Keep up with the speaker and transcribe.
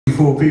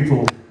Four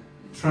people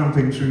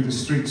tramping through the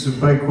streets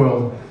of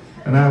Bakewell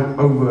and out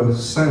over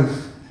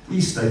south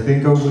east, I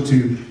think, over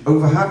to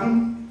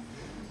Overhaven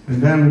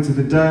and down into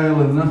the Dale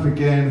and up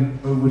again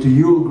over to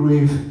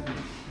Yulegreave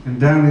and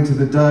down into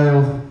the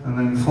Dale and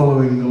then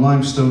following the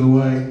limestone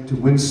away to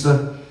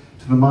Winster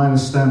to the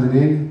Miners' Standard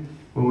Inn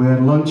where we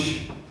had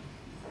lunch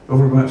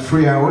over about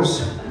 3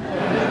 hours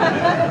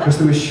because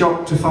they were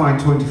shocked to find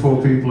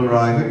 24 people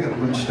arriving at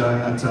lunchtime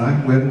that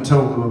time. We hadn't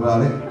told them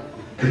about it.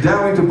 And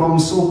down into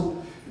Bonsall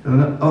and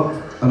up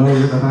and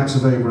over the Heights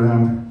of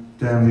Abraham,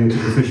 down here to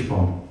the fish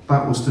pond.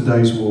 That was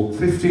today's walk.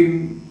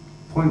 15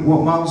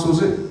 miles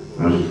was it?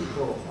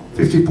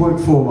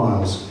 50.4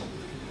 miles.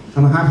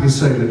 And I'm happy to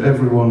say that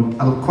everyone,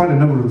 quite a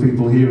number of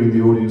people here in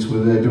the audience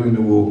were there doing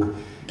the walk,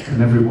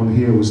 and everyone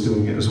here was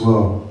doing it as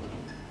well.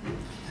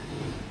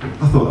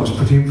 I thought that was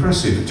pretty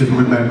impressive, just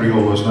remembering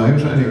all those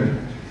names, but anyway.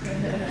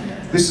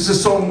 This is a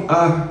song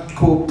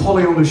called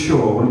Polly on the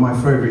Shore, one of my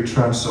favourite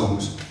trout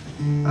songs.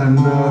 And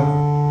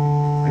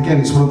again,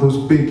 it's one of those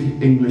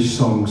big English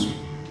songs.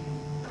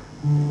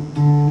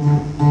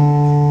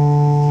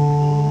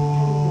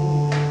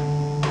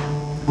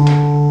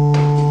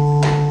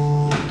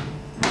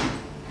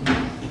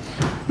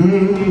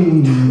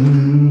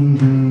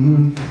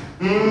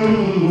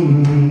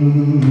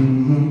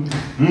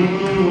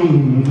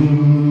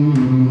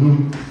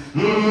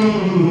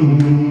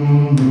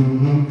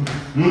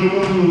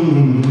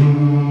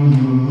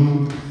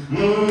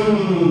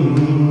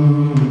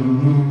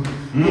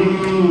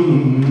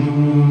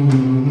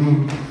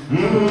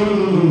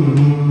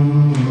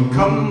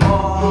 Come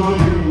on,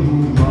 you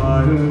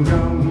might have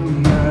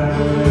come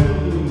back,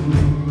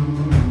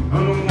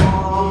 and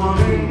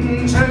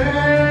wanting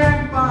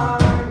take by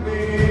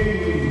me,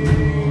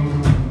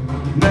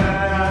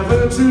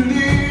 never to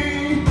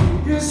lead,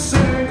 you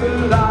say the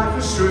life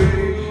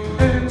astray,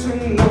 and to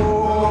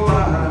know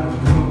my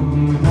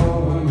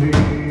company,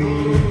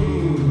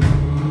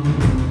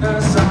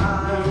 as I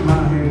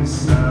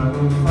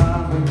myself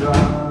have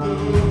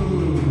done,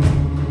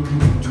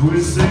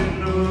 twisting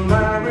the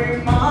merry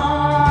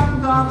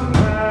month of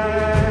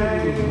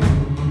May,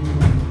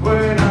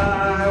 when I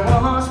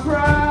was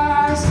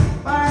pressed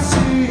by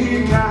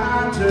sea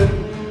captain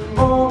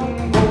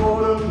on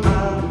board a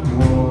man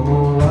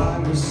war,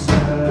 I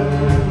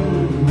said.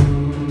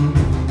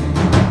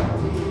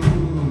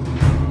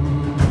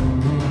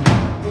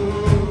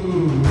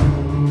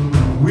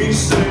 We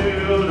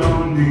sailed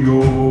on the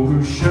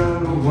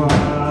ocean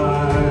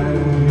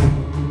wide,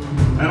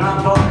 and our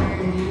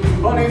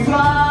bonny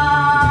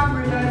flag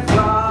we let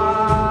fly.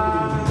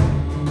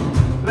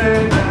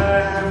 Let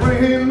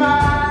every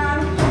man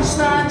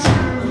stand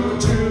true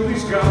to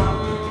his gun,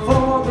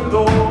 for the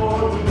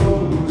Lord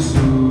knows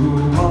who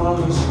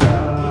must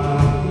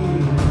die.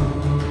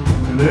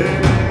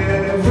 Let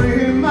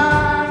every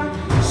man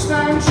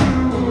stand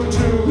true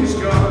to his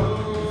gun,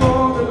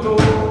 for the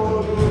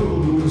Lord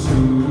knows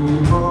who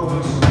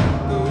must die.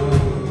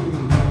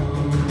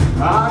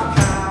 Our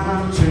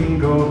captain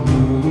got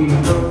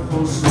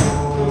wonderful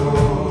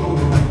soul,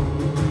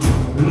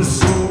 and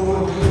so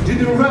did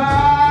the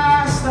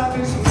rest of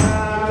his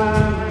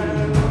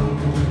men,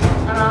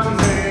 and I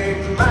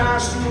made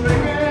master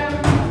rigging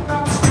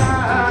got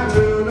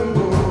scattered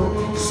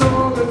aboard, so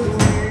that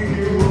we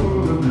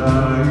were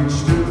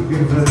obliged to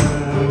give in.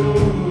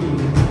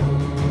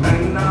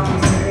 And I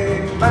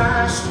made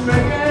master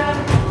rigging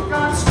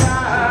got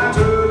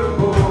scattered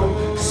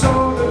aboard, so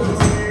that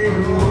we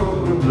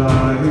were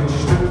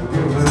obliged to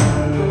give in.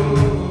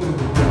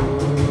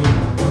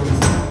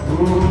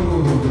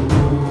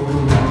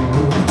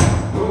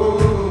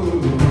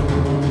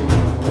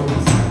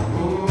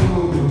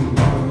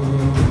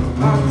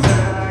 Our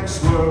decks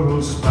were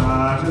all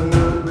spattered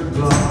with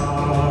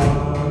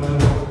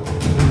blood,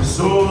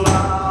 so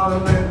loud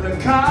that the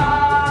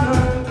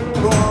cannon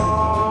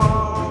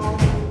roar.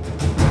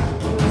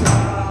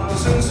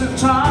 Thousands of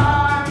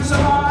times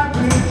have I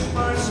wished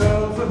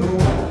myself at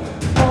home,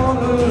 all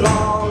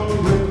along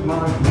with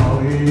my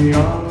Polly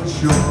on the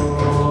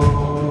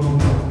shore.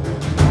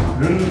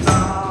 And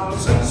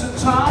thousands of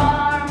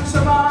times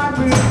have I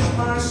wished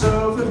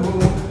myself at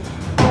home,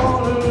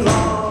 all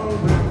along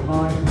with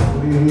my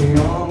Polly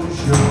on the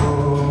shore.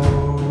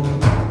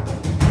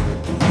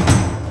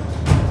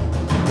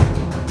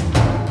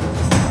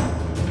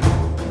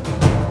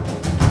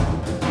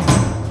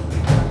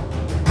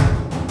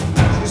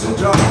 She's a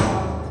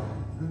dark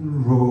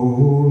and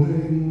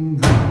rolling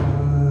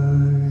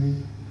guy.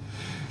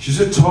 She's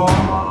a tall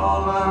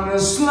and a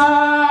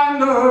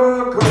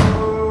slender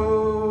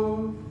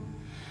girl,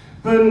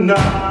 but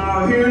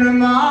now here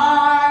am I,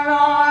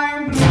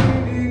 I'm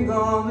bleeding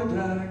on the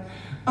deck,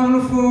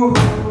 and for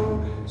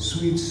her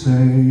sweet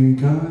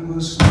sake I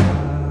must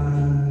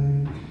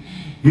die.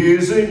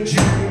 Here's a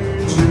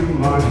due to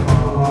my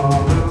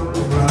father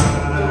and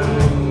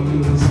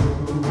friends,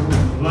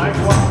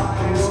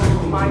 likewise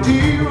my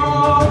dear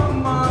old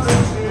mother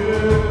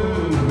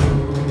too.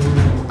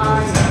 I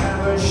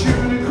never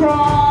should have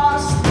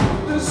crossed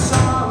the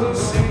southern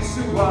sea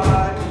so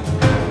wide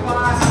if I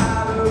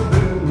had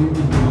been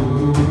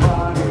ruled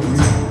by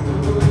you.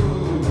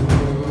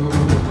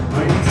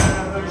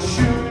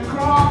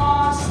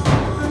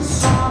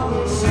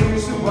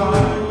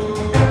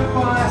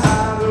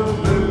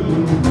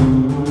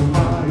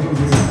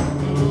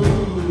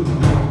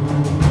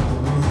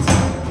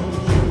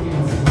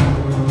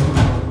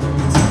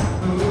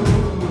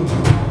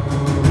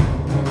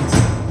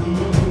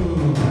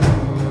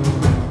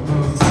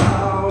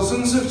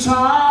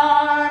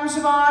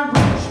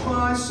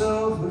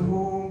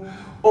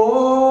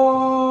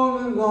 all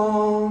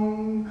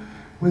along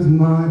with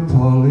my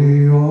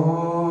Polly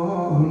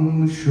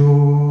on the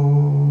shore.